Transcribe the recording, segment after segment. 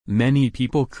Many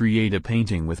people create a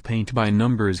painting with paint by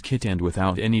numbers kit and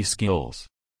without any skills.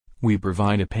 We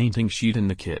provide a painting sheet in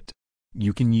the kit.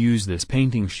 You can use this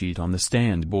painting sheet on the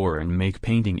stand board and make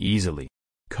painting easily.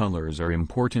 Colors are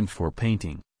important for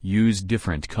painting. Use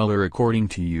different color according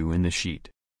to you in the sheet.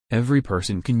 Every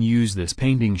person can use this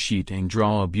painting sheet and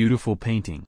draw a beautiful painting.